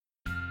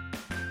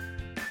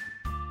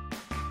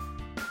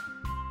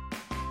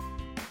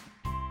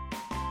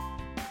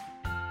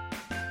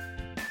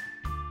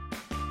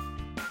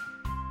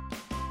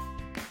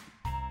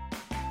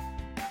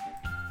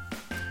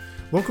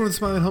Welcome to the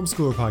Smiling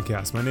Homeschooler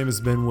Podcast. My name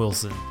is Ben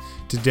Wilson.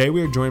 Today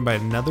we are joined by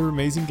another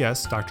amazing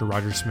guest, Dr.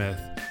 Roger Smith.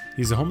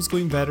 He's a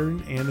homeschooling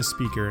veteran and a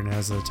speaker and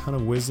has a ton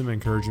of wisdom and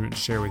encouragement to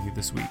share with you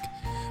this week.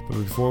 But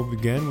before we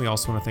begin, we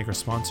also want to thank our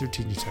sponsor,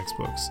 Teaching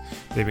Textbooks.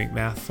 They make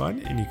math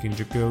fun, and you can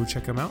go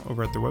check them out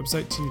over at their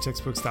website,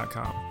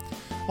 teachingtextbooks.com.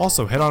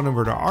 Also, head on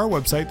over to our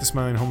website,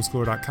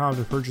 thesmilinghomeschooler.com,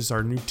 to purchase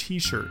our new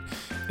t-shirt.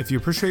 If you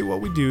appreciate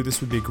what we do, this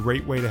would be a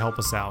great way to help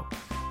us out.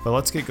 But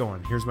let's get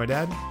going. Here's my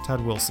dad,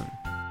 Todd Wilson.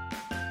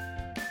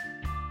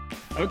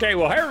 Okay,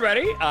 well, hey,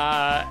 everybody,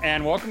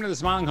 and welcome to the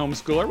Smiling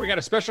Homeschooler. We got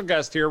a special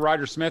guest here,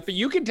 Roger Smith, but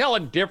you can tell a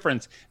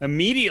difference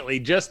immediately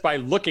just by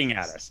looking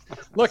at us.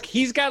 Look,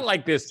 he's got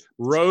like this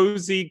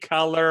rosy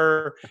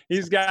color.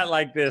 He's got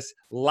like this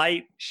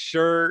light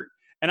shirt,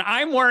 and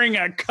I'm wearing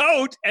a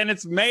coat, and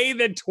it's May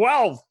the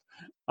 12th.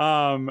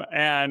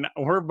 And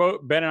we're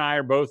both, Ben and I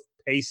are both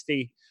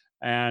pasty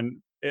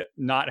and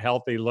not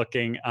healthy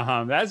looking.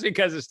 That's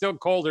because it's still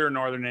cold here in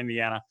Northern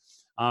Indiana,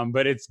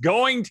 but it's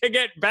going to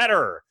get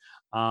better.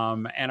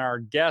 And our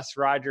guest,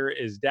 Roger,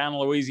 is down in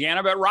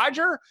Louisiana. But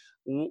Roger,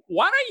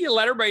 why don't you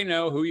let everybody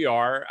know who you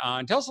are?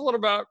 Tell us a little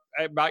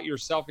about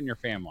yourself and your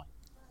family.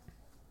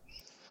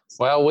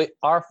 Well, we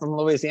are from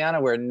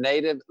Louisiana. We're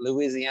native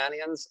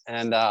Louisianians.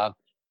 And I'm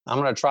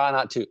going to try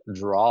not to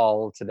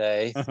drawl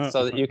today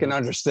so that you can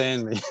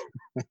understand me.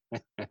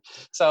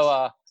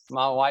 So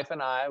my wife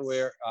and I,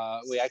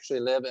 we actually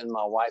live in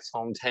my wife's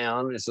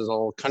hometown. This is a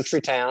little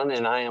country town,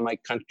 and I am a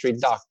country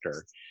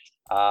doctor.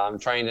 I'm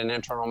trained in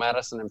internal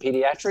medicine and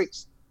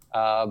pediatrics,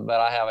 but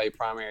I have a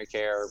primary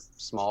care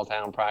small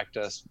town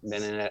practice,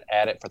 been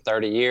at it for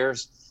 30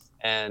 years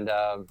and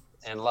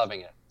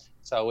loving it.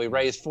 So we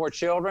raised 4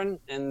 children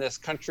in this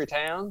country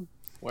town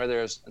where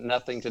there's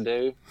nothing to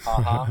do.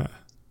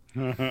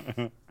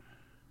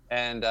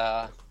 And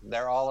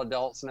they're all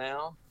adults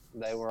now.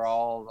 They were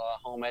all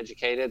home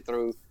educated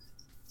through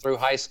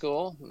high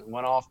school,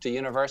 went off to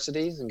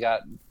universities and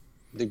got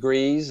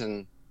degrees,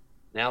 and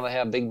now they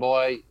have big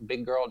boy,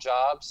 big girl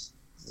jobs.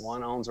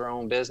 One owns her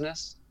own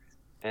business,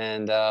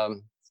 and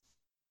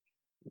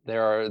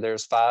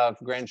there's 5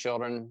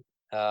 grandchildren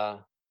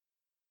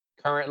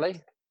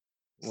currently.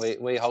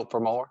 We hope for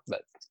more,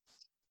 but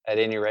at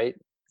any rate,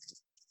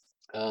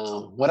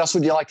 what else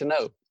would you like to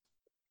know?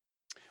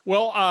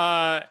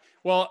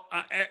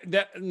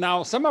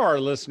 Now some of our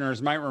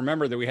listeners might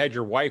remember that we had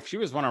your wife. She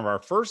was one of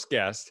our first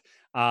guests,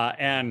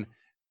 and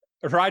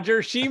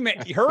Roger,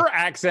 her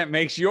accent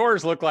makes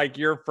yours look like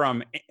you're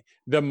from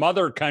the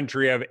mother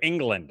country of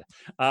England.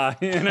 So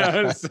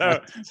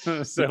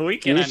we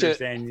can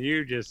understand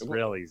you just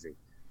real easy.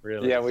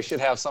 Really. Yeah, we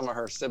should have some of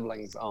her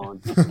siblings on.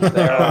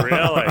 Oh,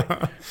 really?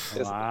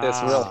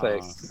 It's real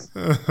thick.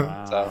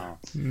 Wow.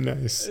 So.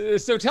 Nice.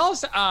 So tell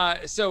us,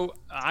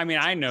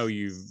 I know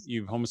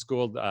you've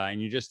homeschooled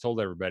and you just told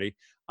everybody,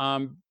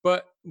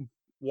 but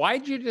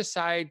why'd you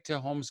decide to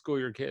homeschool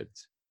your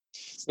kids?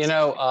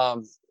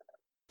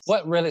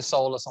 What really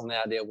sold us on the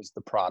idea was the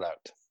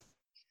product.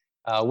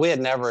 We had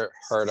never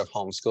heard of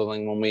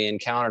homeschooling when we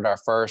encountered our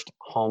first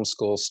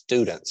homeschool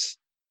students.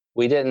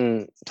 We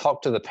didn't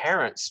talk to the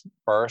parents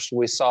first.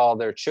 We saw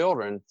their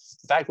children.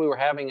 In fact, we were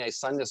having a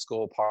Sunday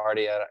school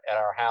party at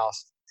our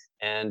house,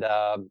 and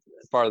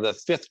for the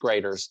 5th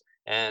graders.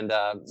 And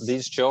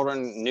these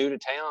children new to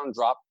town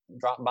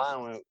dropped by,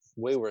 and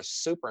we were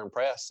super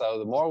impressed. So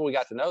the more we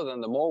got to know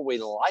them, the more we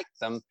liked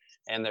them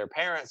and their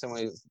parents, and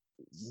we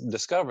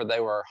discovered they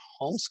were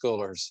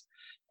homeschoolers.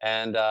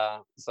 And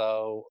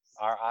so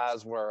our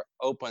eyes were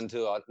open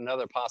to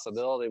another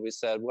possibility. We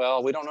said,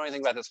 well, we don't know anything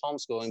about this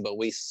homeschooling, but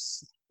we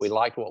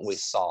liked what we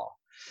saw.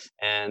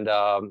 And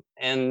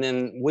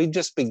then we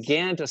just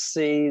began to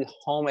see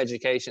home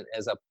education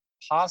as a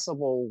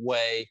possible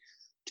way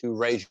to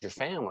raise your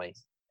family.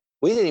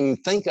 We didn't even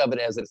think of it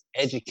as an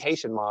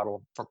education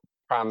model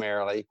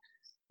primarily,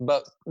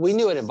 but we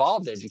knew it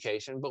involved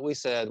education, but we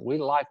said we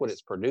like what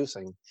it's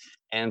producing.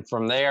 And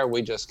from there,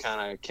 we just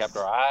kind of kept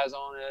our eyes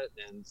on it.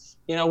 And,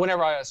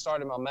 whenever I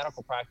started my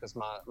medical practice,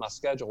 my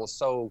schedule was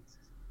so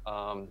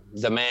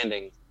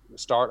demanding.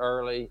 Start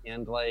early,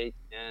 end late.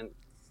 And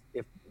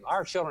if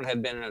our children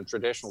had been in a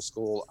traditional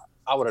school,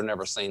 I would have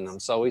never seen them.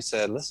 So we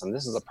said, listen,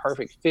 this is a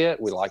perfect fit.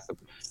 We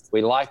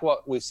like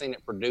what we've seen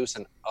it produce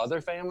in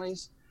other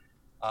families.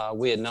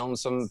 We had known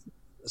some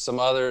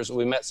others.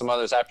 We met some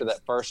others after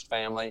that first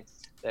family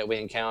that we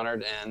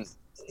encountered, and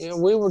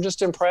we were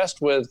just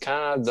impressed with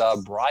kind of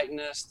the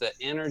brightness, the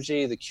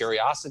energy, the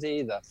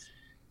curiosity,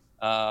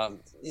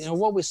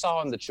 what we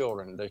saw in the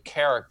children, their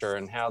character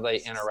and how they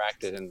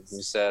interacted. And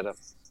we said,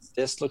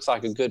 this looks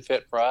like a good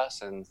fit for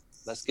us, and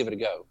let's give it a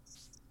go.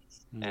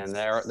 And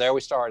there we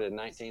started in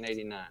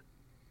 1989.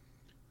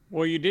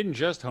 Well, you didn't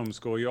just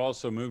homeschool, you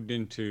also moved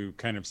into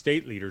kind of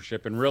state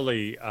leadership, and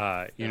really,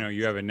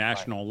 you have a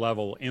national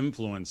level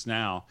influence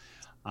now.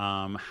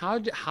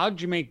 How'd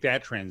you make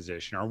that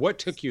transition, or what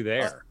took you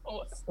there?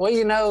 Well,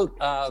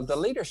 the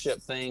leadership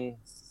thing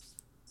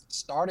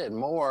started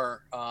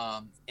more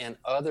in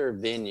other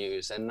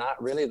venues and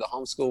not really the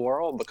homeschool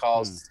world,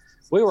 because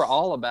we were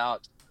all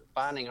about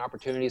finding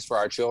opportunities for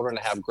our children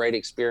to have great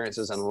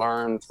experiences and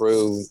learn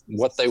through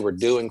what they were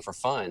doing for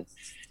fun.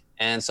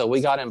 And so we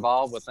got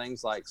involved with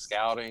things like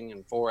scouting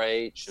and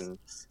 4-H, and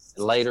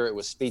later it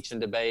was speech and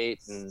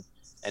debate. And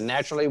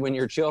naturally, when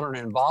your children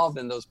are involved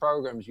in those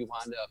programs, you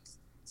wind up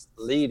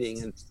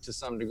leading to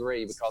some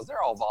degree because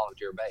they're all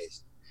volunteer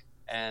based.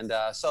 And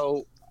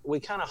so we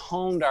kind of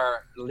honed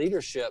our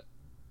leadership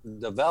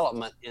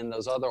development in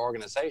those other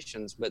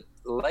organizations. But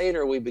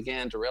later we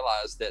began to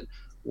realize that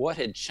what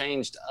had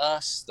changed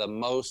us the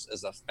most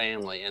as a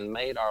family and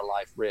made our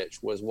life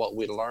rich was what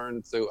we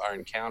learned through our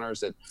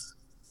encounters at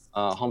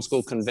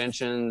homeschool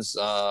conventions,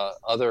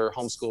 other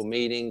homeschool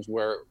meetings,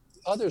 where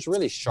others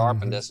really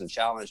sharpened us and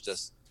challenged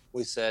us.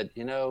 We said,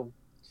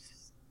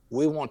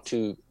 we want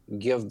to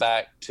give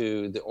back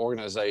to the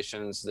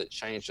organizations that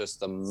changed us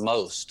the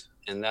most,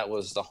 and that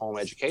was the home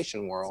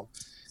education world.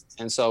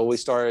 And so we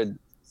started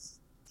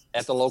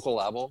at the local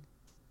level,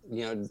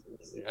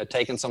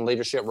 taking some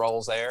leadership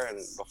roles there, and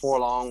before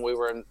long we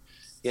were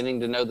getting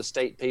to know the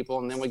state people,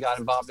 and then we got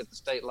involved at the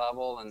state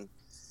level,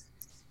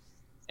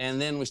 and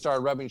then we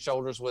started rubbing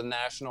shoulders with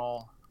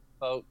national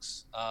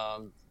folks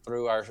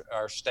through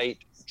our state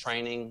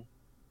training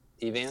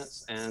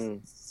events,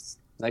 and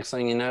next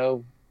thing you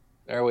know,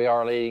 there we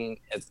are leading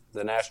at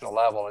the national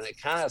level. And it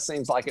kind of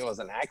seems like it was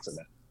an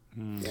accident.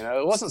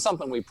 It wasn't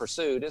something we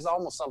pursued. It's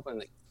almost something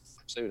that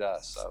pursued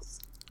us. So,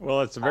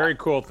 well, it's a very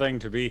cool thing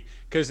to be,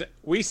 because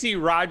we see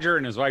Roger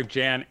and his wife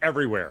Jan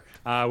everywhere.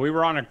 We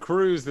were on a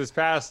cruise this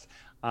past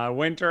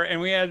winter, and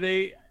we had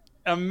the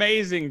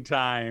amazing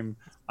time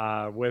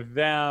with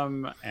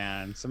them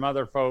and some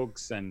other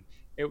folks, and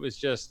it was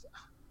just,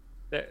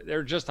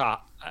 they're just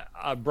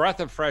a breath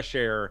of fresh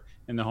air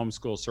in the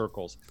homeschool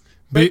circles.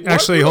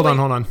 Actually, hold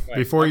on.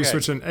 Before you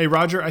switch in, hey,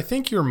 Roger, I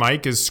think your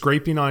mic is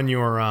scraping on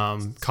your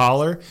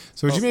collar.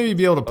 So would you maybe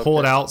be able to pull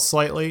it out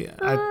slightly?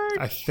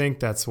 I think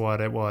that's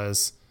what it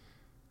was.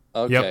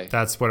 Okay. Yep,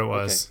 that's what it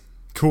was. Okay.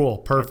 Cool.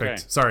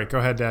 Perfect. Okay. Sorry. Go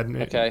ahead, Dad.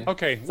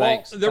 Okay.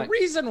 Well, the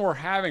reason we're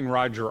having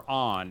Roger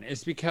on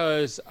is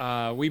because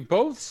we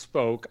both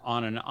spoke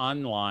on an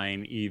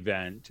online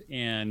event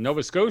in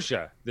Nova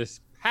Scotia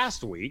this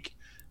past week.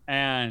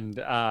 And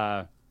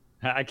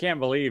I can't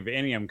believe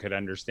any of them could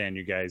understand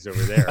you guys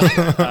over there.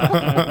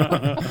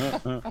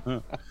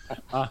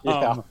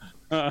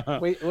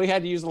 We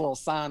had to use a little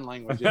sign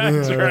language.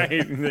 That's right.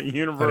 The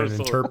universal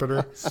an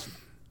interpreter.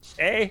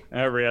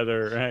 Every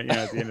other,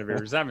 at the end of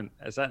every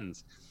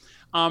sentence.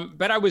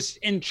 But I was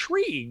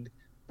intrigued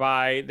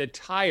by the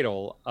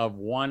title of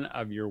one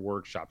of your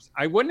workshops.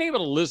 I wasn't able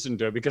to listen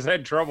to it because I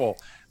had trouble.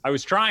 I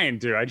was trying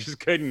to. I just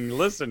couldn't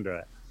listen to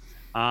it.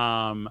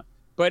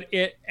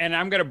 And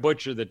I'm going to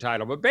butcher the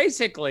title, but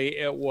basically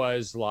it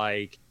was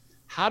like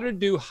how to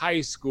do high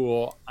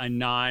school a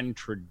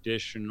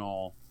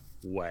non-traditional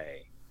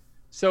way.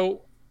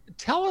 So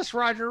tell us,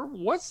 Roger,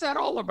 what's that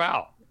all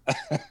about?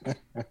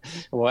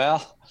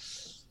 Well,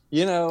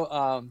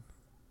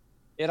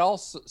 it all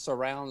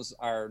surrounds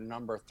our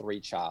number 3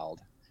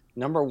 child.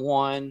 Number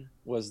 1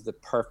 was the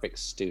perfect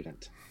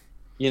student.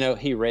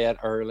 He read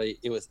early.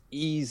 It was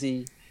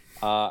easy.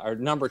 Our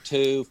number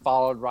 2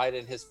 followed right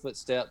in his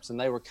footsteps, and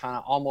they were kind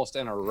of almost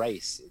in a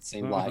race, it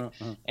seemed like.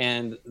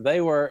 And we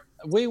were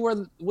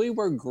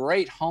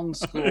great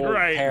homeschool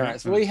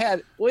parents. We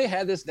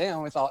had this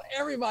down. We thought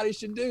everybody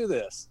should do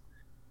this.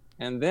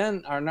 And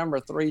then our number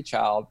 3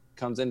 child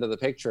comes into the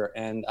picture,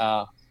 and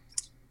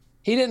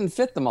he didn't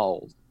fit the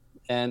mold.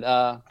 And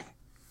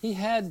he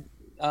had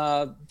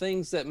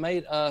things that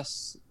made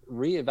us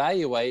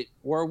reevaluate.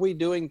 Were we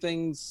doing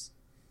things?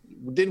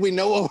 Did we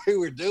know what we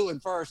were doing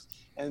first?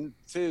 And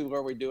 2,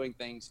 were we doing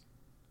things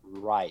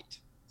right?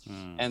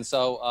 And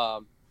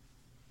so,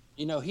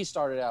 he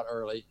started out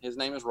early. His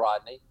name is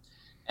Rodney.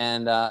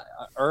 And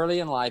early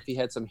in life, he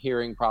had some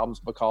hearing problems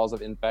because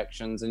of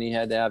infections, and he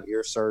had to have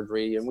ear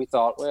surgery. And we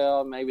thought,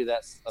 well, maybe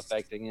that's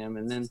affecting him.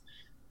 And then,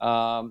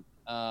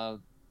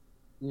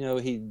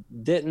 he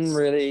didn't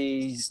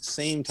really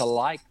seem to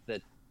like the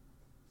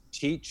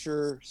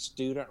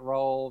teacher-student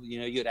role.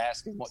 You'd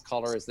ask him, what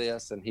color is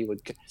this? And he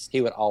would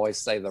always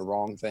say the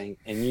wrong thing.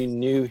 And you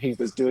knew he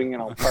was doing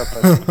it on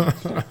purpose.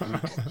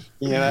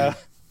 Yeah.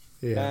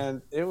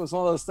 And it was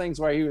one of those things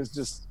where he was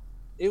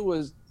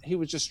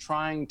just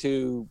trying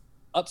to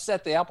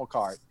upset the apple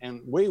cart,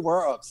 and we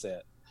were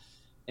upset.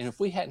 And if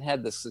we hadn't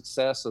had the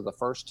success of the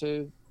first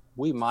 2,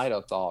 we might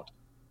have thought,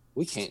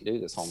 we can't do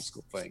this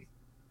homeschool thing.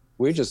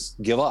 We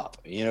just give up.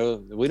 We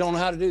don't know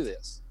how to do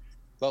this.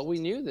 But we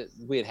knew that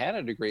we had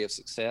a degree of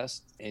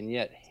success, and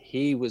yet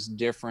he was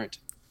different.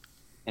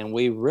 And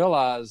we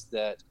realized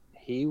that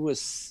he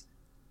was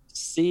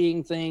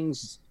seeing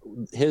things,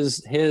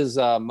 his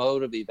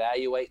mode of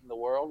evaluating the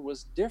world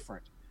was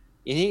different.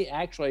 And he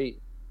actually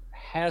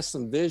has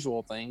some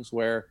visual things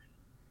where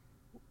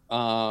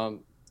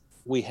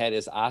we had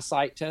his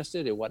eyesight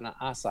tested. It wasn't an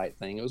eyesight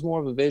thing. It was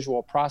more of a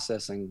visual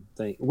processing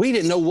thing. We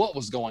didn't know what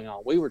was going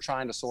on. We were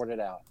trying to sort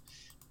it out.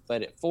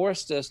 But it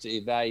forced us to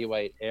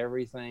evaluate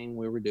everything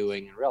we were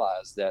doing and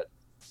realize that,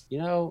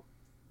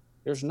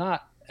 there's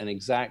not an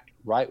exact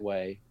right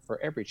way for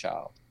every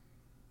child.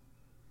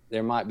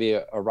 there might be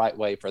a right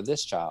way for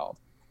this child.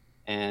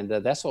 And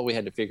that's what we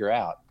had to figure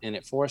out. And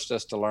it forced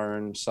us to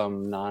learn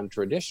some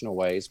non-traditional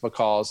ways,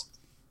 because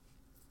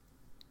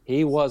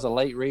he was a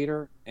late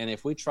reader. And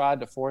if we tried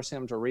to force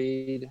him to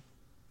read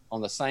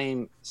on the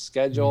same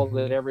schedule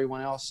that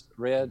everyone else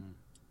read,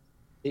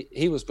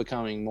 he was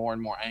becoming more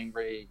and more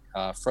angry,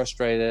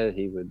 frustrated.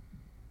 He would,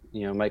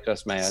 make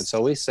us mad.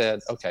 So we said,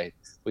 okay,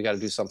 we got to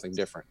do something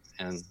different.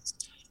 And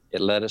it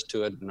led us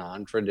to a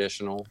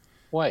non-traditional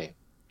way.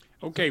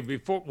 Okay,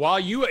 while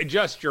you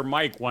adjust your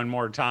mic one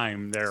more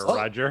time there,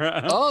 Roger.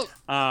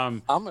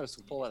 I'm going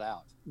to pull it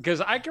out. Because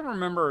I can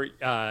remember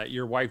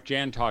your wife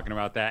Jan talking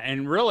about that,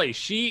 and really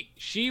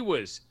she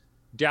was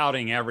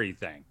doubting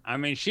everything. I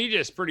mean, she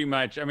just pretty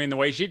much, the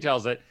way she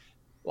tells it,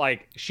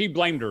 like she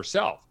blamed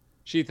herself.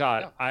 She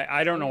thought,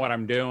 I don't know what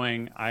I'm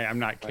doing. I'm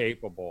not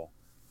capable.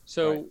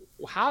 So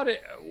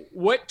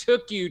what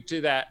took you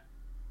to that?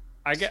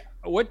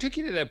 What took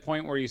you to that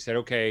point where you said,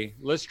 okay,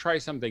 let's try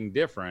something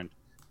different,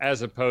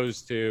 as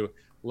opposed to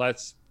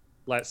let's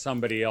let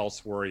somebody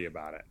else worry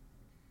about it?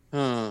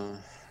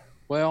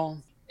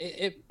 Well,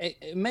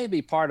 it may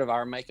be part of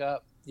our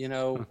makeup.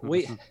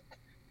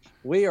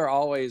 We are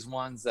always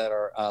ones that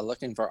are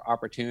looking for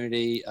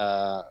opportunity,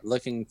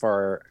 looking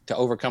to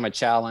overcome a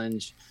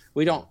challenge.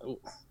 We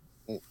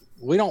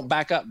don't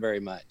back up very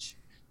much.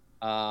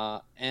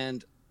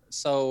 And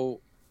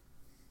so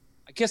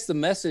I guess the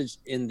message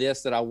in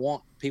this that I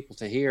want people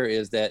to hear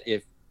is that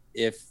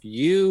if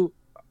you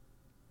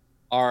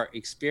are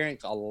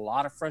experiencing a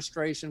lot of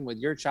frustration with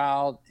your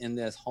child in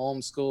this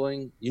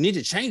homeschooling, you need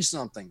to change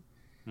something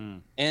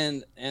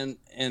and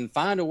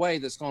find a way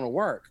that's going to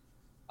work.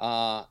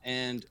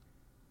 And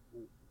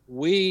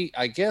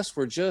I guess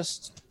we're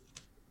just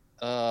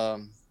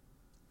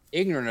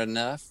ignorant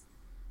enough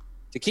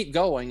to keep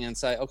going and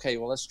say, okay,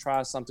 well, let's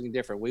try something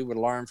different. We would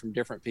learn from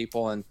different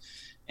people.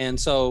 And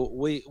so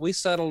we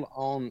settled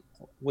on,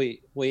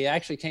 we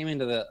actually came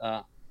into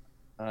the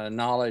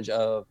knowledge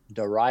of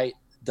delight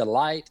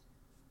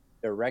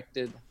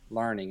directed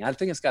learning. I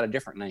think it's got a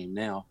different name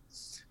now,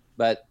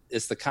 but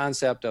it's the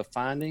concept of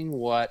finding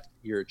what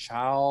your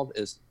child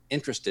is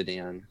interested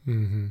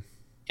in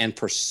and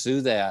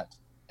pursue that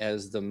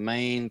as the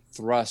main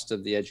thrust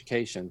of the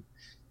education.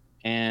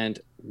 And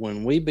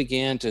when we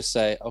began to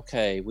say,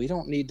 okay, we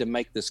don't need to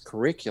make this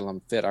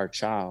curriculum fit our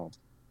child.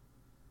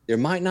 There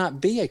might not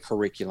be a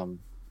curriculum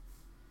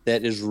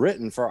that is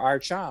written for our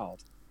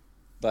child,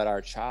 but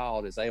our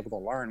child is able to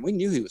learn. We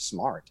knew he was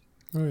smart.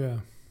 Oh, yeah.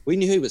 We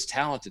knew he was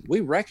talented. We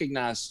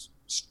recognized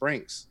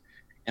strengths,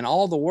 and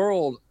all the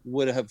world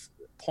would have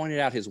pointed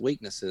out his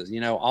weaknesses.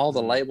 All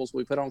the labels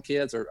we put on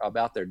kids are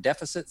about their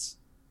deficits,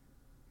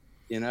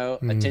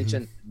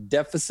 attention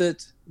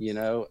deficit,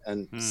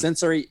 and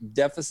sensory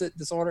deficit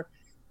disorder,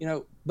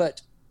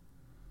 but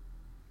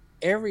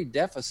every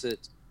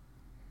deficit,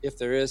 if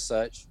there is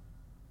such,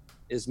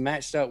 is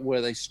matched up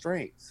with a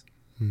strength.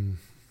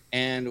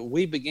 And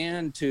we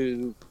began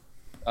to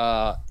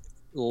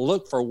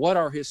look for what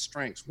are his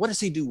strengths, what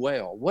does he do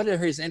well, what are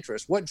his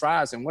interests, what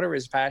drives him, what are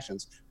his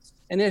passions.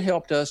 And it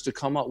helped us to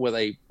come up with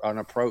an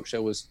approach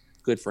that was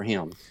good for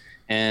him.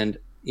 And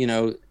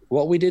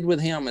what we did with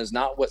him is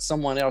not what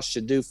someone else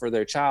should do for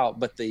their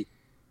child, but the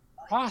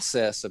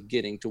process of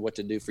getting to what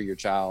to do for your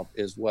child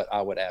is what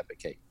I would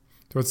advocate.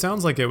 So it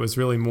sounds like it was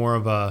really more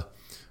of a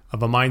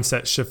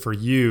mindset shift for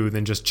you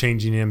than just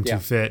changing him to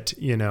fit,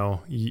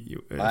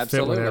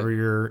 fit whatever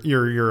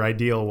your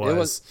ideal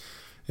was.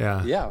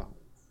 Yeah.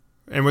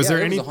 And was there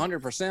it was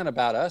 100%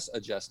 about us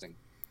adjusting.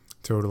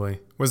 Totally.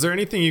 Was there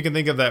anything you can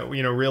think of that,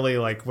 really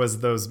like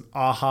was those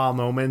aha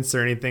moments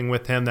or anything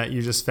with him that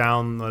you just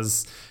found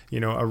was,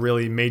 a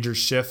really major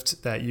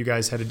shift that you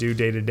guys had to do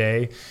day to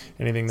day?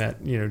 Anything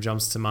that,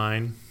 jumps to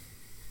mind?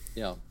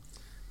 Yeah.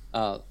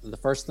 The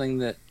first thing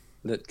that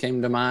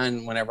came to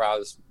mind whenever I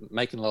was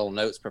making little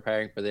notes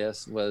preparing for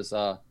this was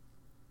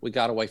we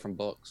got away from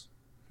books.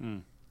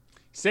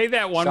 Say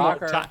that one more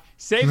time.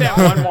 Say that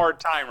one more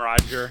time,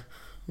 Roger.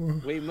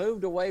 We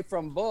moved away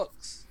from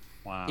books.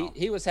 Wow.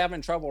 He was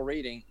having trouble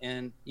reading,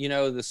 and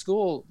the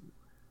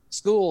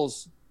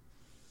schools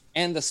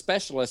and the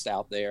specialists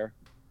out there,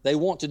 they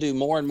want to do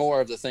more and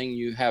more of the thing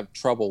you have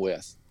trouble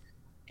with.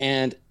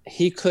 And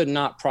he could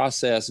not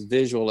process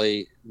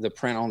visually the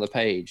print on the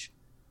page.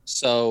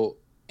 So,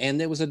 and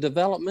there was a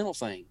developmental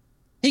thing.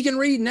 He can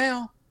read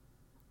now,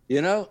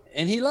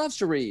 and he loves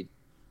to read.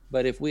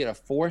 But if we had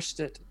forced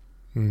it,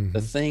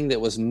 the thing that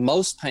was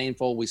most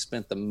painful, we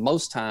spent the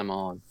most time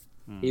on,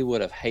 he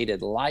would have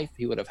hated life.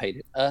 He would have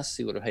hated us.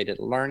 He would have hated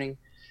learning.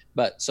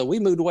 But so we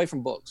moved away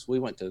from books. We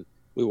watched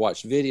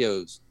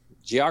videos,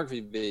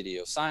 geography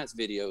videos, science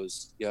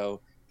videos,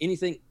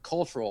 anything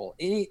cultural,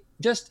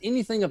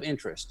 anything of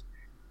interest.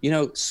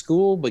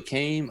 School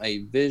became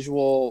a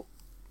visual,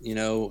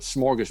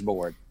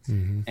 smorgasbord.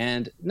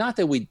 And not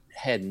that we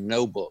had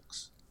no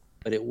books,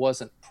 but it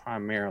wasn't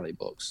primarily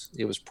books.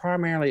 It was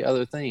primarily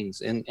other things.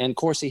 And of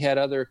course he had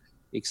other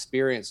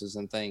experiences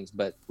and things,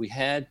 but we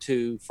had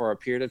to, for a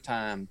period of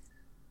time,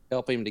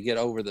 help him to get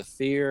over the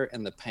fear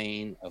and the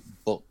pain of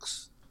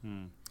books.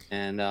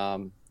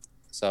 And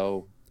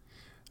So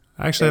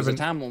I actually there was have a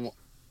time when.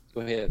 Go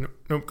ahead.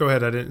 Nope, go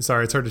ahead. I didn't.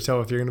 Sorry, it's hard to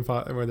tell if you're going to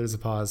pause where there's a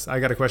pause. I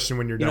got a question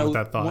when you're done with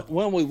that thought.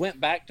 When we went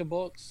back to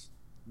books,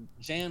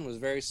 Jan was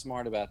very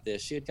smart about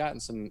this. She had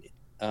gotten some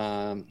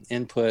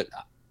input.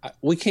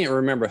 We can't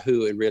remember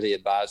who had really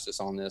advised us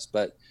on this,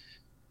 but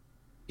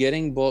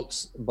getting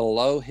books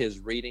below his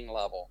reading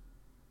level.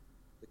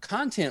 The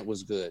content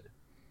was good,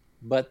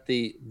 but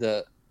the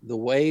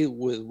way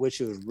with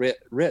which it was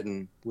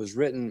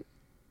written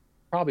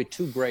probably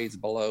 2 grades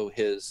below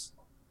his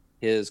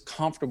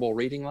comfortable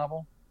reading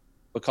level,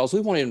 because we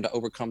wanted him to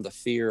overcome the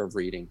fear of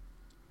reading,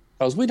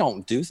 because we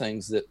don't do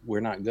things that we're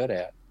not good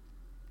at.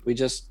 We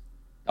just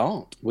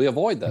don't. We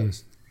avoid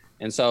those.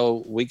 And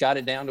so we got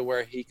it down to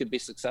where he could be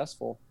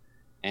successful.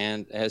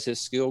 And as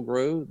his skill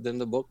grew, then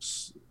the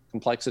book's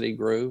complexity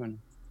grew, and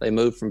they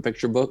moved from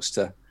picture books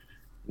to,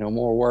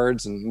 more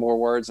words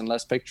and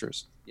less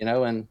pictures,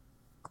 and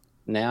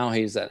now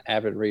he's an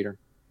avid reader.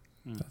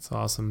 That's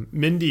awesome.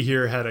 Mindy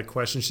here had a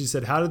question. She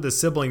said, how did the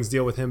siblings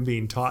deal with him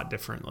being taught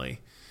differently?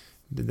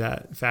 Did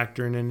that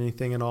factor in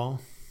anything at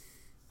all?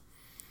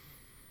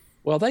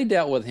 Well, they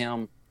dealt with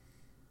him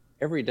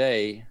every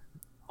day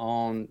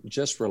on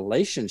just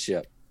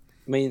relationship.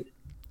 I mean,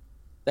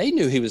 they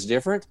knew he was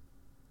different,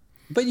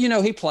 but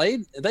he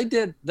played. They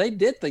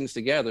did things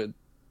together.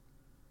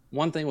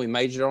 One thing we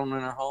majored on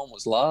in our home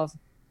was love,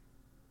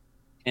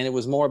 and it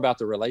was more about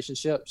the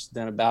relationships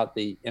than about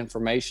the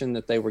information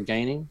that they were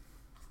gaining,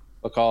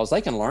 because they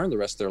can learn the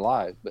rest of their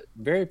lives, but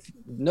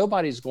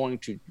nobody's going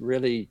to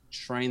really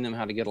train them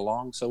how to get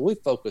along. So we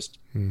focused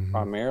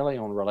primarily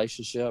on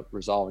relationship,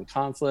 resolving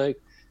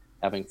conflict,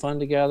 having fun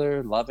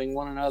together, loving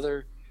one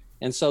another.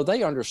 And so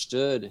they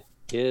understood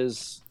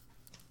his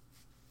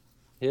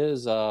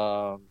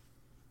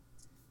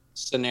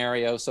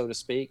scenario, so to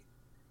speak.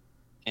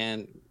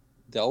 And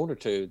the older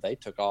two, they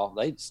took off.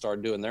 They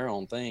started doing their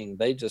own thing.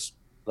 They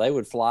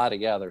would fly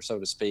together, so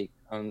to speak,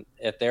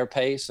 at their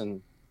pace,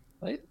 and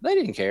they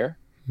didn't care.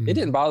 It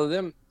didn't bother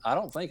them, I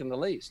don't think, in the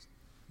least.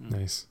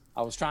 Nice.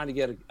 I was trying to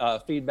get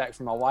feedback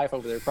from my wife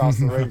over there across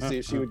the room to see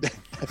if she would give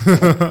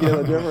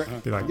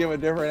a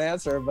different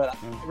answer. But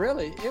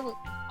really,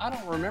 I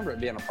don't remember it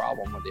being a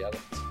problem with the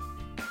others.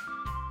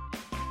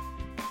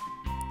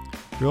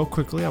 Real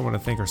quickly, I want to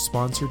thank our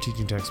sponsor,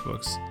 Teaching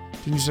Textbooks.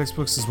 Teaching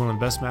Textbooks is one of the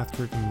best math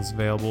curriculums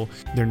available.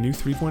 Their new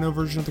 3.0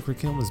 version of the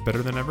curriculum is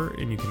better than ever,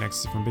 and you can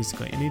access it from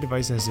basically any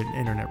device that has an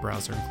internet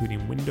browser,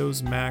 including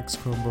Windows, Macs,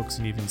 Chromebooks,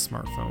 and even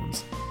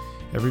smartphones.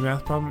 Every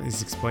math problem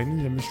is explained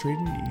and demonstrated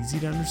in an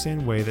easy to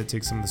understand way that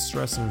takes some of the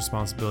stress and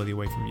responsibility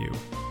away from you.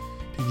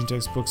 Teaching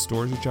Textbooks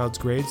stores your child's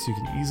grades so you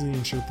can easily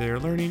ensure that they are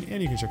learning,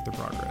 and you can check their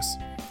progress.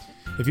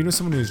 If you know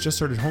someone who has just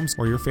started homeschooling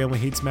or your family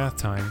hates math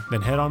time,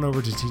 then head on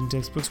over to Teaching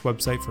Textbooks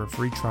website for a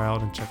free trial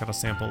and check out a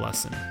sample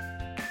lesson.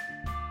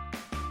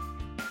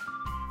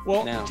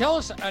 Well, tell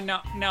us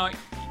now,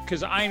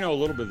 because I know a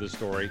little bit of the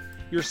story.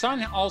 Your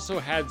son also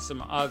had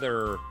some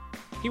other.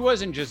 He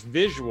wasn't just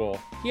visual.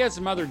 He had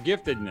some other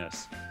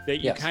giftedness that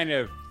you kind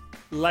of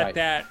let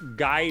that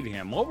guide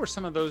him. What were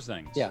some of those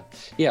things?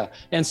 Yeah.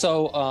 And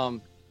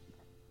so,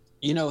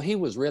 he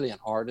was really an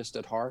artist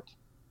at heart.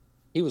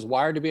 He was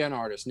wired to be an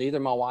artist. Neither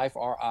my wife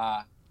or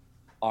I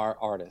are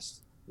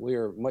artists. We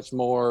are much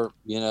more,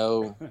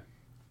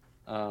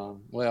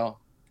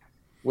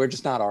 we're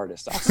just not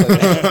artists. I'll say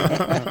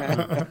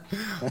that.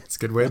 That's a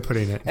good way of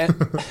putting it.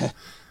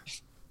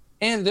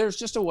 And there's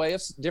just a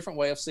different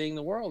way of seeing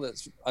the world.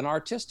 That's an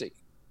artistic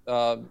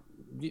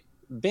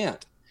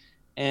bent.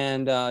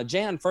 And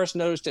Jan first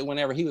noticed it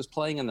whenever he was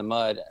playing in the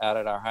mud out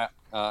at our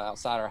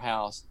outside our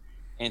house.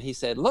 And he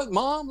said, look,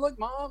 Mom.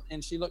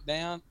 And she looked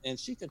down, and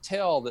she could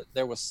tell that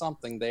there was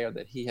something there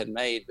that he had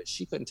made, but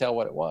she couldn't tell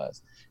what it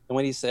was. And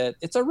when he said,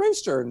 it's a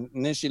rooster, and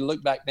then she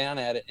looked back down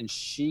at it, and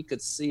she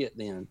could see it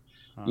then,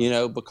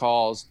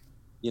 because,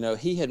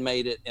 he had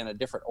made it in a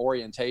different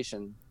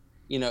orientation,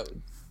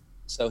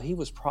 so he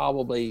was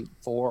probably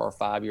 4 or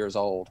 5 years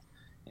old.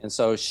 And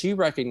so she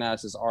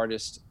recognized his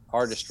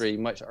artistry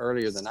much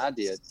earlier than I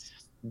did.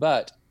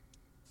 But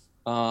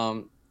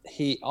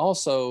he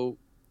also,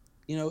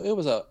 it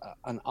was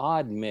an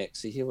odd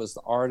mix. He was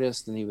the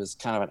artist, and he was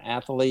kind of an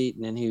athlete,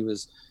 and then he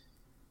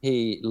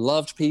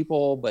loved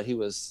people, but he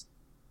was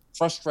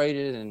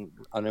frustrated and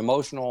an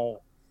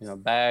emotional,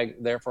 bag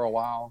there for a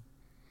while.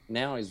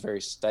 Now he's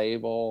very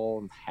stable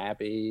and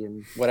happy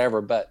and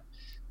whatever. But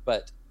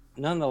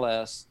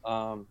nonetheless,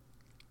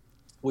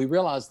 we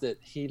realized that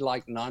he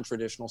liked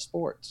non-traditional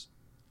sports,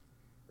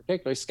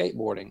 particularly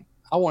skateboarding.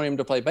 I wanted him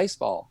to play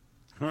baseball,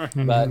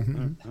 but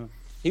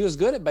he was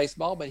good at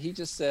baseball, but he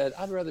just said,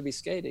 I'd rather be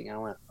skating. I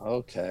went,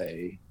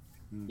 okay,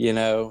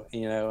 and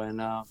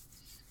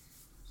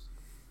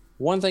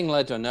one thing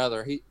led to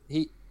another.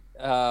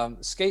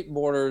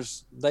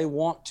 Skateboarders, they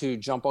want to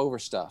jump over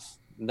stuff.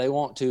 They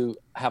want to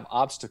have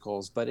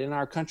obstacles, but in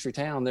our country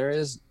town, there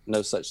is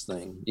no such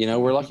thing.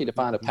 We're lucky to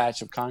find a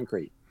patch of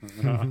concrete,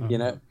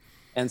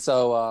 And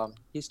so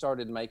he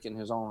started making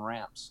his own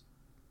ramps,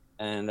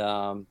 and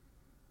my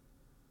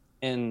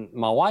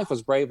wife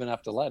was brave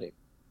enough to let him.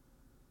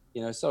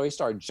 So he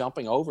started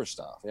jumping over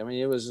stuff. I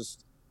mean, it was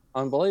just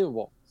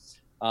unbelievable.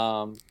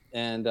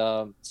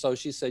 So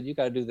she said, you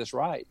got to do this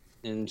right.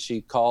 And she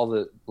called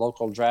the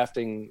local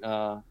drafting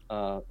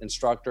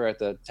instructor at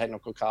the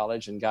technical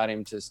college and got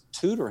him to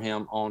tutor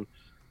him on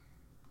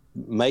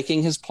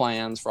making his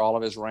plans for all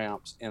of his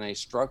ramps in a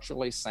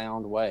structurally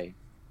sound way.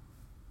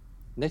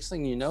 Next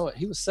thing you know,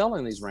 he was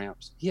selling these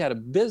ramps. He had a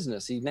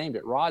business. He named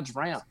it Rod's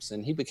Ramps,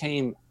 and he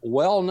became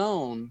well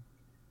known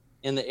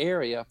in the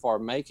area for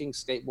making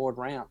skateboard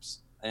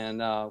ramps.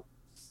 And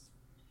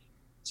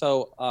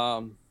so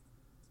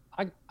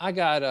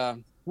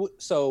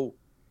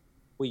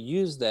we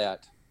used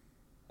that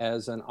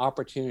as an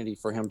opportunity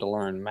for him to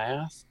learn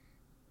math,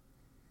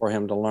 for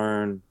him to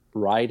learn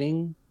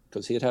writing,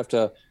 because he'd have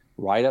to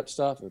write up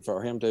stuff, and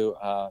for him to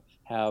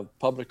have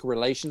public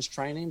relations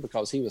training,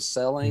 because he was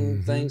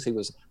selling things. He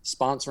was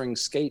sponsoring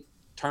skate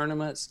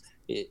tournaments,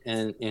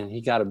 and he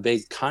got a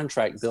big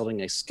contract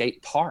building a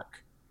skate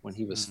park when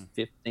he was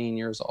 15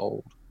 years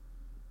old.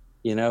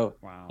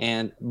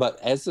 Wow.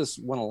 But as this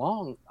went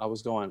along, I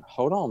was going,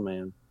 hold on,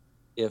 man.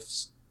 If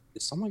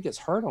someone gets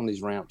hurt on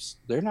these ramps,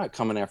 they're not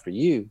coming after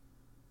you.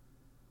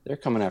 They're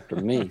coming after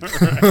me.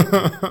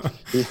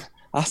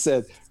 I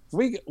said,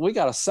 we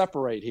got to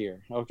separate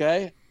here.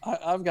 Okay.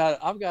 I've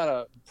got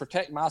to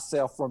protect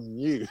myself from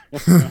you.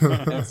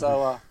 And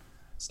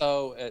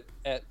so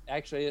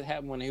it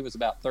happened when he was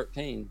about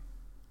 13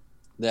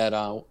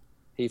 that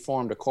he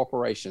formed a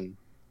corporation,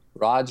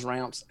 Rod's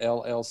Ramps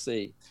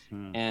LLC.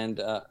 And,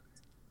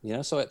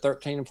 so at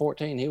 13 and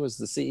 14, he was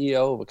the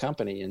CEO of a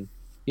company. And,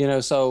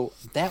 so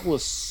that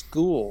was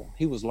school.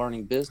 He was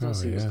learning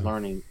business. He was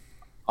learning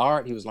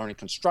art. He was learning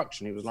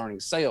construction. He was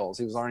learning sales.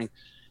 He was learning,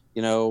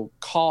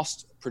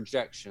 cost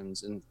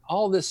projections and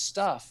all this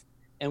stuff.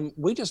 And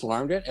we just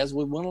learned it as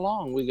we went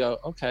along. We go,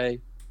 okay,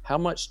 how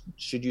much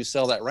should you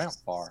sell that ramp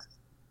for?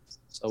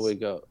 So we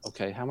go,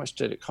 okay, how much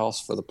did it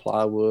cost for the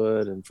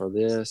plywood and for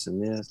this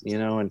and this,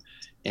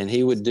 and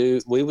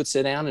we would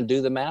sit down and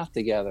do the math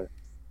together.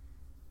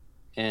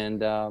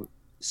 And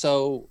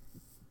so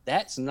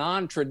that's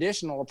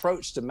non-traditional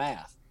approach to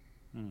math,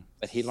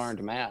 but he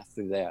learned math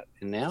through that.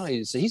 And now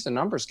he's a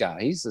numbers guy.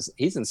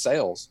 He's in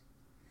sales.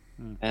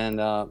 And,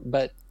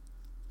 but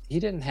he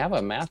didn't have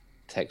a math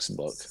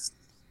textbook.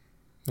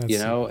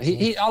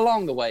 He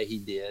along the way he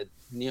did,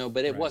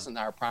 but it wasn't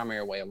our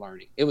primary way of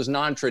learning. It was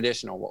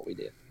non-traditional what we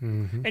did.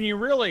 And you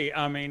really,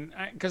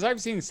 because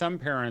I've seen some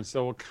parents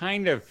that will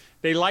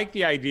they like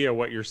the idea of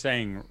what you're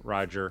saying,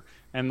 Roger,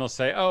 and they'll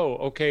say, oh,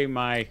 okay,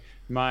 my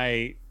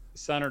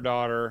son or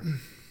daughter,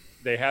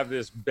 they have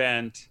this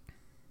bent,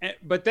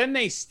 but then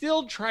they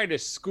still try to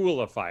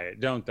schoolify it,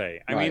 don't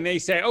they? I mean, they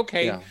say,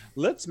 okay,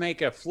 let's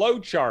make a flow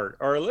chart,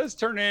 or let's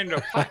turn it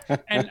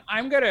into and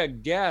I'm going to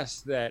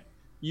guess that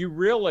you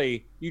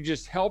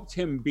just helped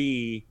him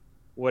be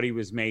what he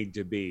was made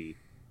to be.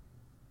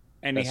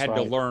 And he had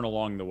to learn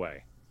along the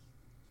way.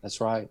 That's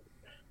right.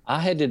 I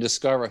had to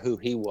discover who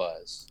he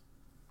was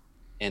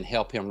and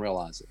help him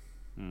realize it.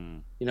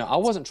 I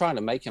wasn't trying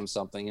to make him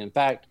something. In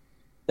fact,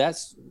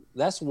 that's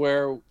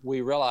where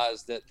we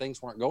realized that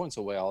things weren't going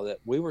so well, that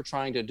we were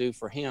trying to do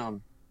for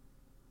him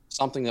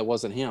something that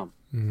wasn't him.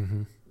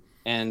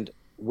 And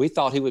we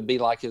thought he would be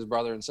like his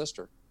brother and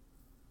sister,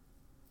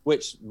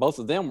 which both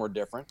of them were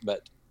different,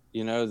 but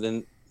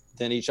than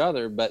each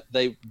other, but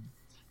they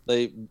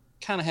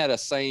kind of had a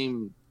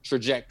same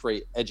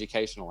trajectory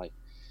educationally.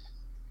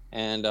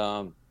 And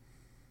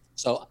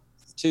so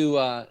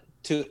to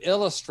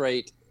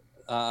illustrate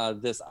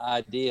this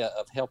idea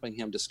of helping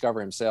him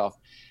discover himself,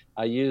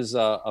 I use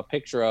a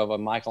picture of a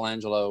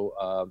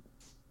Michelangelo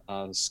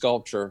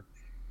sculpture.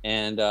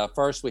 And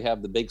first we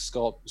have the big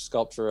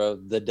sculpture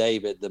of the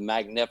David, the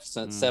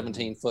magnificent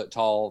 17-foot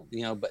tall,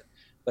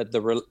 but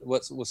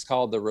what's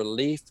called the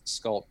relief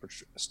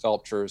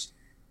sculptures,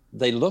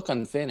 they look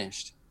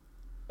unfinished,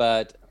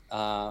 but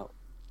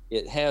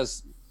it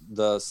has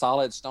the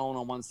solid stone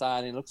on one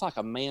side, and it looks like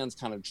a man's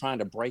kind of trying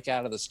to break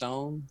out of the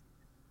stone.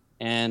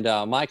 And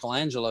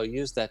Michelangelo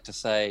used that to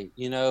say,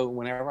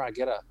 whenever I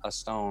get a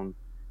stone,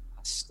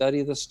 I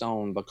study the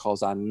stone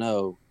because I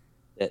know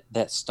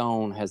that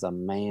stone has a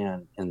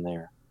man in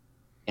there,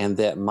 and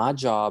that my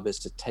job is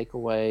to take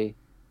away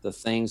the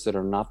things that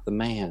are not the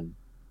man,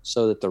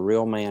 so that the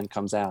real man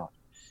comes out.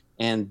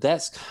 And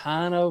that's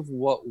kind of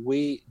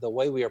the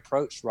way we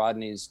approach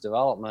Rodney's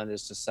development,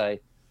 is to say,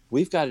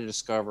 we've got to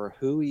discover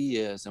who he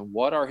is and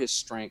what are his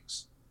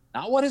strengths,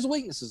 not what his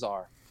weaknesses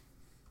are.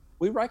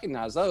 We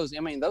recognize those.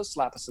 Those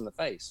slap us in the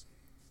face,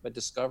 but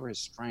discover his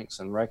strengths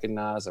and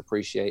recognize,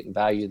 appreciate, and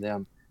value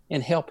them,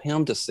 and help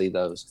him to see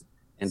those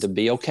and to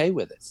be okay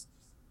with it.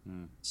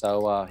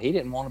 So he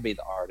didn't want to be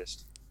the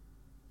artist.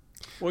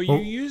 Well, you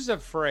use a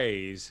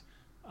phrase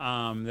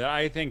that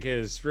I think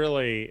is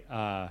really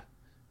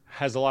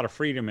has a lot of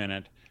freedom in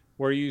it,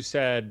 where you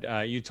said,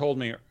 you told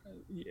me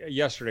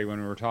yesterday when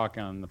we were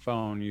talking on the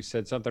phone, you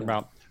said something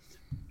about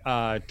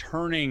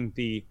turning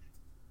the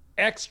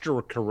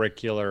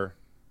extracurricular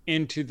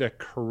into the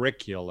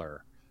curricular.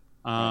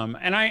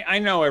 And I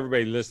know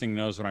everybody listening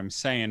knows what I'm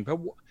saying, but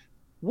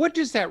what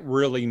does that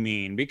really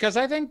mean? Because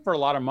I think for a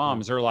lot of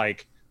moms are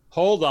like,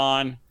 hold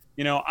on,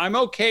 I'm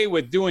okay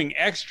with doing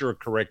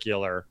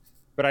extracurricular,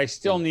 but I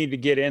still need to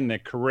get in the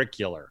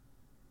curricular.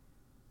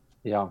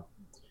 Yeah.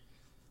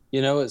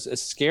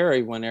 It's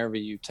scary whenever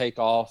you take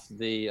off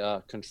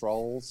the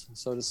controls,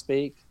 so to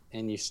speak,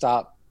 and you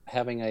stop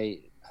having a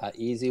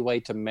easy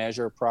way to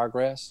measure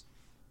progress.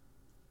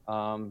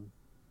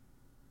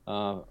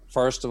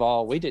 First of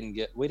all, we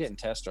didn't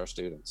test our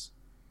students.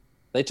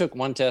 They took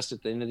one test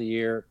at the end of the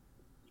year,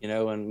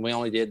 and we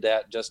only did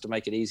that just to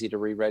make it easy to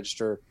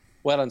re-register.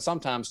 Well, and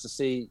sometimes to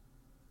see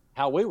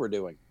how we were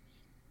doing.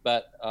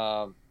 But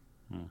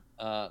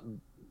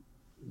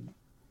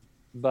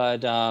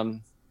the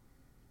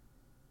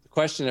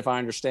question, if I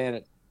understand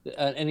it,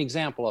 an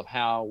example of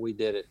how we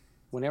did it,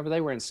 whenever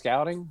they were in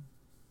scouting,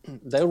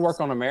 they would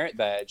work on a merit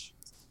badge.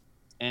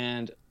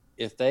 And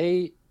if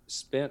they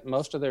spent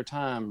most of their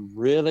time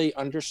really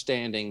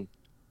understanding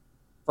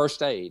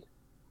first aid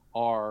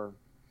or,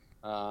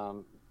 I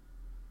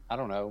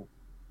don't know,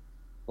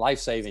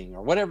 life-saving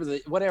or whatever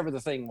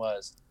the thing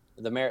was,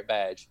 the merit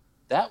badge,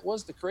 that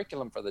was the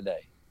curriculum for the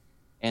day.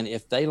 And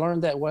if they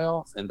learned that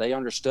well and they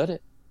understood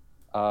it,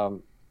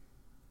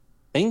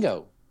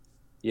 bingo,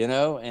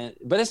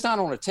 but it's not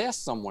on a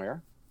test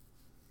somewhere.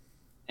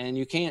 And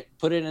you can't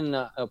put it in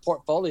a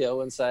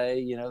portfolio and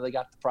say, they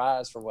got the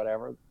prize for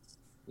whatever,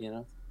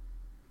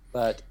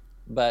 But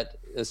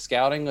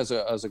Scouting is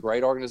a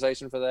great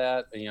organization for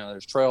that.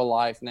 There's Trail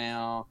Life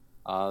now.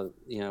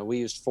 We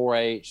used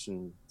 4-H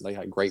and they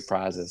had great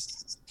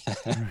prizes.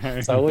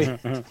 So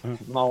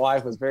my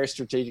wife was very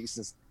strategic. She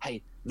says,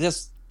 hey,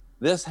 this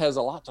has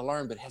a lot to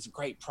learn, but it has a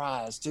great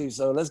prize too.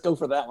 So let's go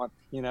for that one,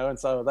 and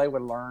so they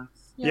would learn.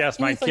 Yes,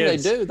 my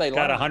kids they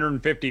got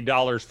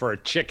 $150 for a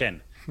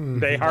chicken.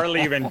 They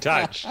hardly even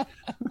touch.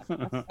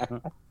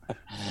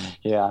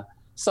 Yeah.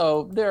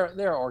 So there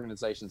are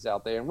organizations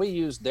out there, and we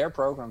use their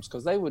programs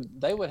because they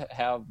would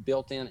have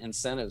built-in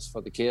incentives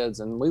for the kids,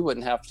 and we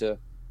wouldn't have to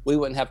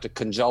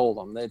cajole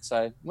them. They'd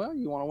say, well,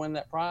 you want to win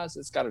that prize?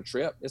 It's got a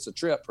trip. It's a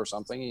trip or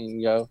something.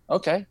 And you go,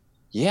 okay,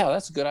 yeah,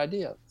 that's a good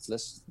idea.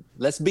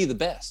 Let's be the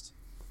best.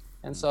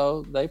 And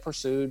so they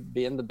pursued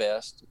being the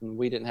best, and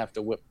we didn't have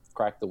to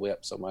crack the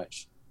whip so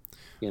much.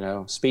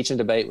 Speech and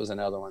debate was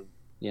another one.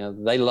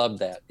 They loved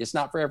that. It's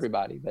not for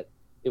everybody, but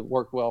it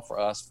worked well for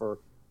us for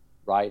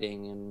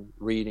writing and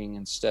reading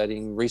and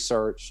studying,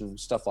 research and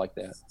stuff like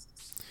that.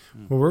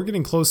 Well, we're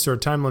getting close to our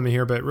time limit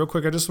here, but real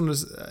quick, I just want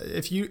to,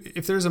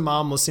 if there's a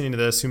mom listening to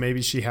this who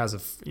maybe she has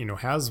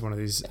has one of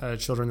these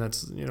children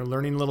that's,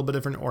 learning a little bit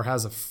different, or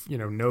has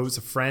knows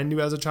a friend who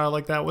has a child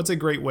like that, what's a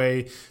great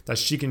way that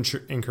she can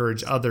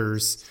encourage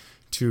others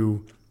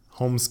to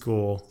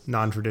homeschool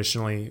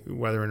non-traditionally,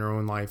 whether in her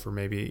own life or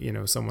maybe,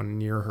 someone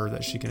near her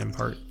that she can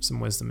impart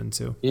some wisdom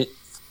into?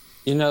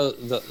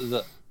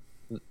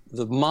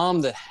 The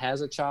mom that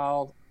has a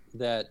child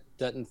that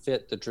doesn't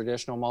fit the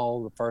traditional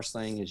mold, the first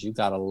thing is you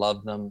got to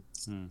love them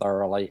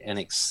thoroughly and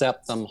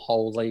accept them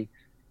wholly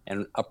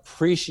and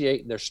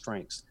appreciate their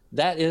strengths.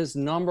 That is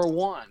number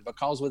one,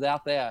 because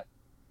without that,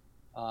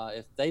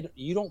 if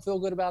you don't feel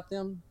good about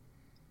them,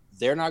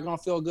 they're not going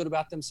to feel good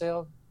about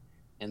themselves,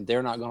 and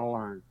they're not going to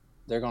learn.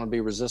 They're going to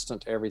be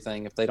resistant to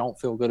everything if they don't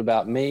feel good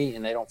about me,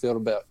 and they don't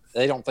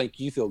think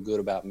you feel good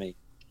about me.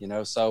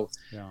 So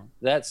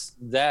that's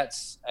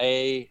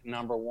a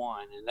number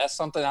one. And that's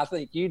something I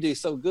think you do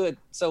so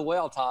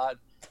well, Todd,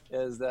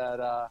 is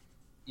that,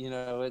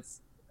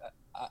 it's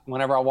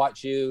whenever I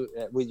watch you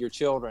with your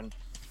children,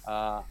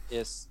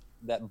 it's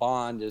that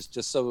bond is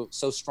just so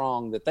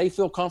strong that they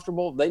feel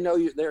comfortable. They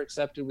know they're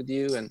accepted with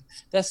you. And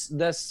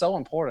that's so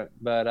important.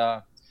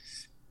 But,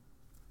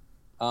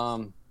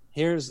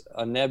 here's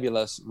a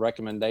nebulous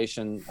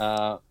recommendation,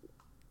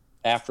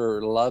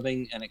 after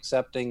loving and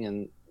accepting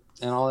and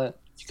all that.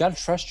 You got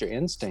to trust your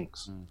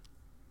instincts.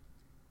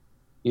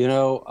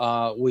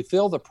 We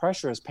feel the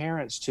pressure as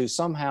parents to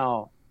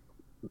somehow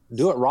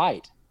do it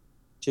right,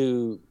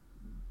 to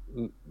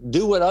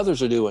do what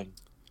others are doing.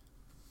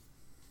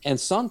 And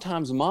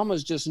sometimes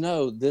mamas just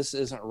know this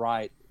isn't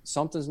right.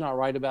 Something's not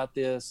right about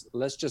this.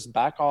 Let's just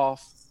back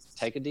off,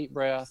 take a deep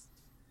breath,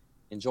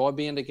 enjoy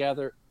being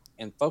together,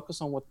 and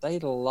focus on what they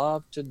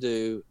love to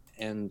do.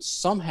 And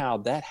somehow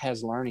that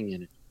has learning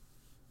in it.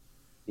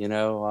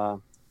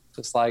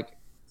 Just like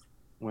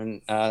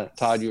when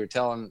Todd, you were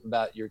telling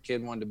about your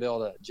kid wanted to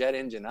build a jet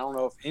engine. I don't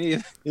know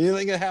if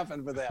anything had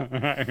happened with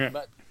that,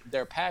 but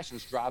their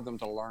passions drive them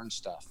to learn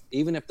stuff,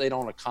 even if they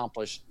don't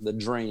accomplish the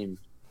dream.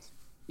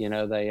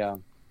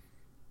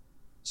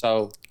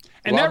 So.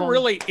 And that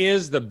really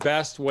is the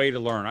best way to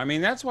learn. I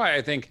mean, that's why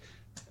I think,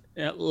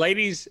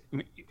 ladies,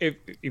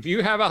 if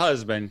you have a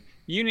husband,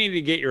 you need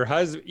to get your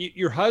husband.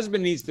 Your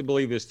husband needs to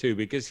believe this too,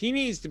 because he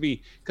needs to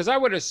be. Because I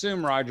would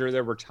assume, Roger,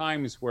 there were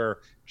times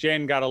where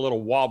Jen got a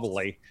little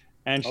wobbly.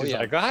 And she's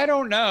like, I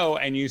don't know.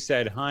 And you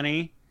said,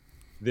 honey,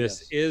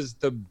 this is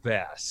the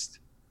best.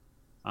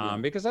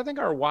 Because I think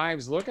our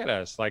wives look at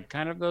us like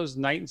kind of those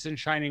knights in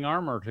shining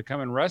armor to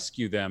come and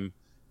rescue them,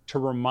 to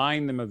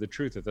remind them of the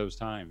truth at those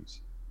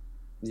times.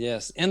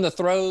 Yes. In the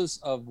throes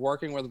of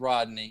working with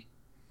Rodney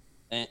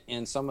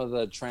and some of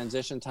the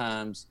transition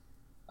times,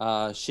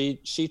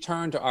 she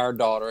turned to our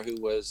daughter, who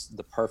was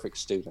the perfect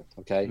student.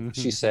 Okay. Mm-hmm.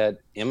 She said,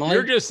 Emily.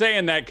 You're just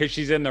saying that because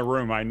she's in the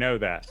room. I know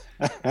that.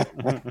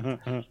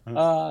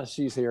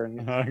 She's hearing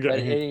it. Okay. But at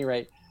any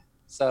rate,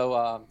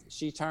 so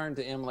she turned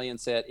to Emily and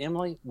said,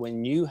 Emily,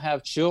 when you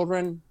have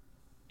children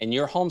and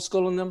you're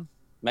homeschooling them,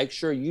 make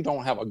sure you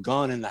don't have a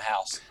gun in the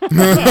house.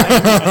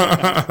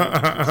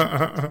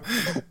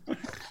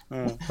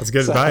 That's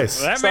good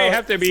advice. That may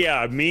have to be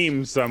a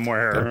meme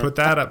somewhere. Gotta put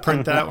that up,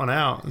 print that one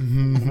out.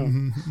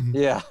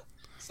 Yeah.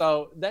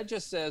 So that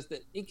just says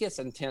that it gets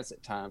intense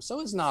at times. So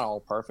it's not all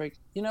perfect.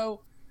 You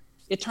know,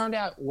 it turned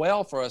out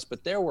well for us,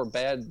 but there were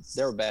bad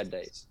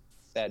days.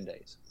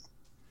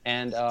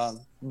 And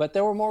but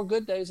there were more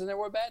good days than there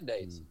were bad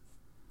days.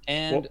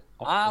 And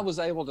I was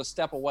able to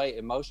step away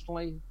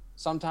emotionally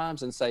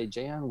sometimes and say,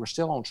 Jan, we're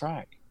still on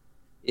track.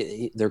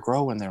 They're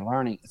growing, they're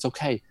learning. It's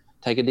okay.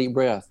 Take a deep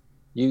breath.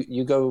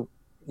 You go,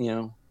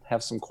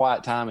 have some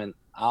quiet time, and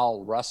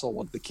I'll wrestle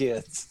with the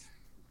kids.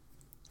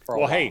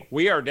 Well, hey,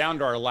 we are down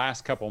to our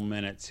last couple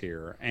minutes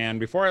here. And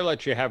before I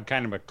let you have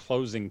kind of a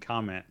closing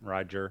comment,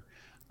 Roger,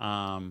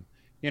 I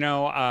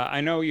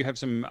know you have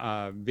some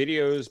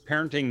videos,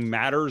 Parenting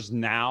Matters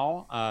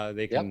Now.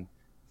 They can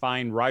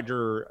find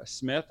Roger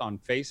Smith on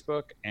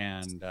Facebook,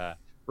 and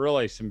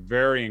really some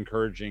very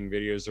encouraging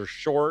videos. They're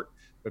short,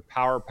 but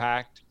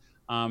power-packed.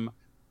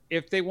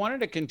 If they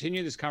wanted to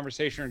continue this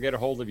conversation or get a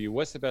hold of you,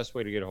 what's the best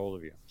way to get a hold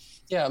of you?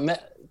 Yeah,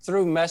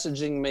 through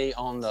messaging me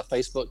on the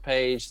Facebook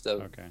page,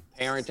 the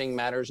Parenting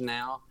Matters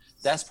Now.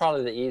 That's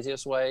probably the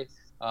easiest way.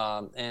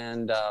 I'll be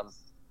on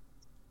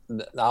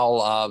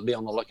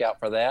the lookout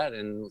for that,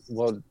 and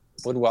would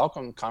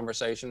welcome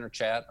conversation or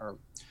chat or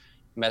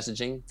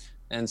messaging.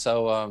 And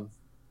so,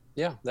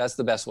 that's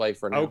the best way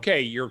for now.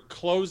 Okay, your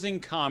closing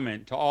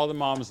comment to all the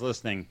moms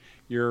listening,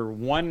 your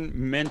 1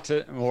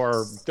 minute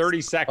or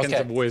 30 seconds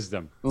of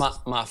wisdom.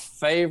 My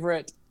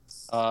favorite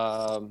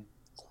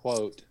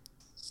quote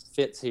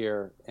fits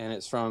here, and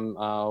it's from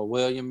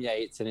William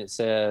Yates, and it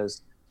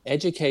says,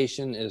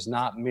 education is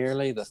not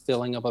merely the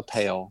filling of a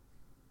pail,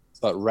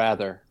 but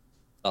rather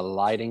the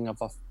lighting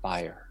of a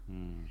fire.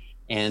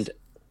 And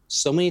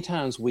so many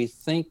times we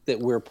think that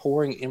we're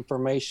pouring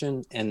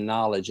information and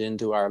knowledge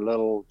into our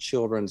little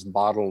children's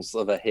bottles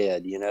of a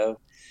head, But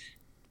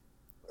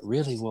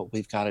really what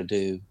we've got to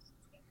do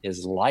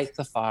is light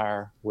the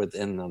fire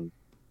within them.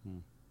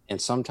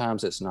 And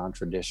sometimes it's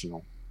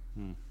non-traditional.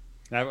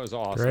 That was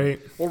awesome.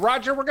 Great. Well,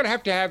 Roger, we're going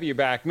to have you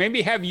back.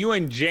 Maybe have you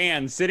and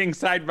Jan sitting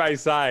side by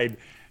side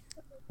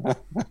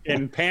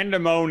in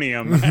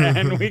pandemonium,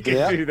 and we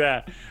can do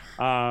that.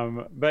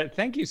 But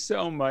thank you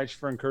so much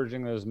for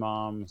encouraging those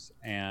moms.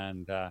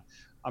 And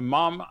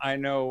Mom, I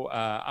know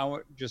I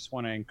just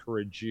want to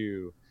encourage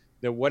you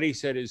that what he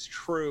said is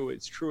true.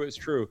 It's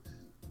true.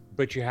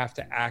 But you have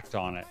to act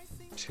on it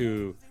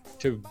to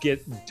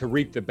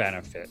reap the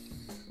benefit.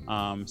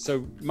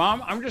 So,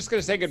 Mom, I'm just going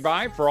to say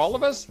goodbye for all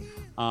of us,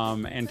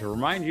 and to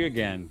remind you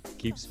again,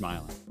 keep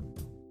smiling.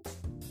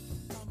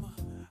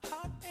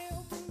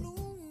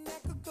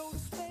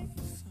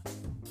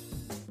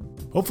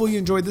 Hopefully you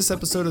enjoyed this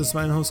episode of the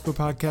Smiling Homeschooler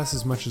Podcast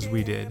as much as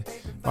we did.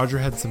 Roger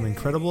had some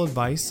incredible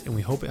advice, and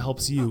we hope it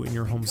helps you in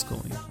your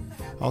homeschooling.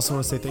 I also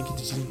want to say thank you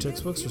to Teaching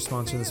Textbooks for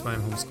sponsoring the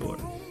Smiling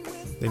Homeschooler.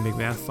 They make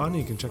math fun,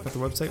 and you can check out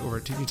their website over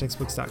at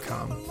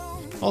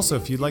teachingtextbooks.com. Also,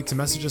 if you'd like to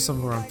message us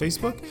somewhere on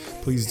Facebook,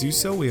 please do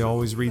so. We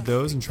always read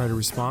those and try to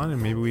respond, and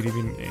maybe we'd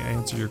even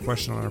answer your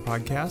question on our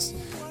podcast.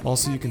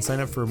 Also, you can sign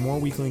up for more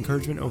weekly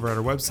encouragement over at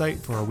our website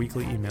for our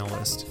weekly email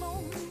list.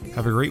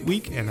 Have a great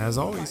week, and as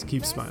always,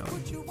 keep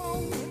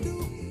smiling.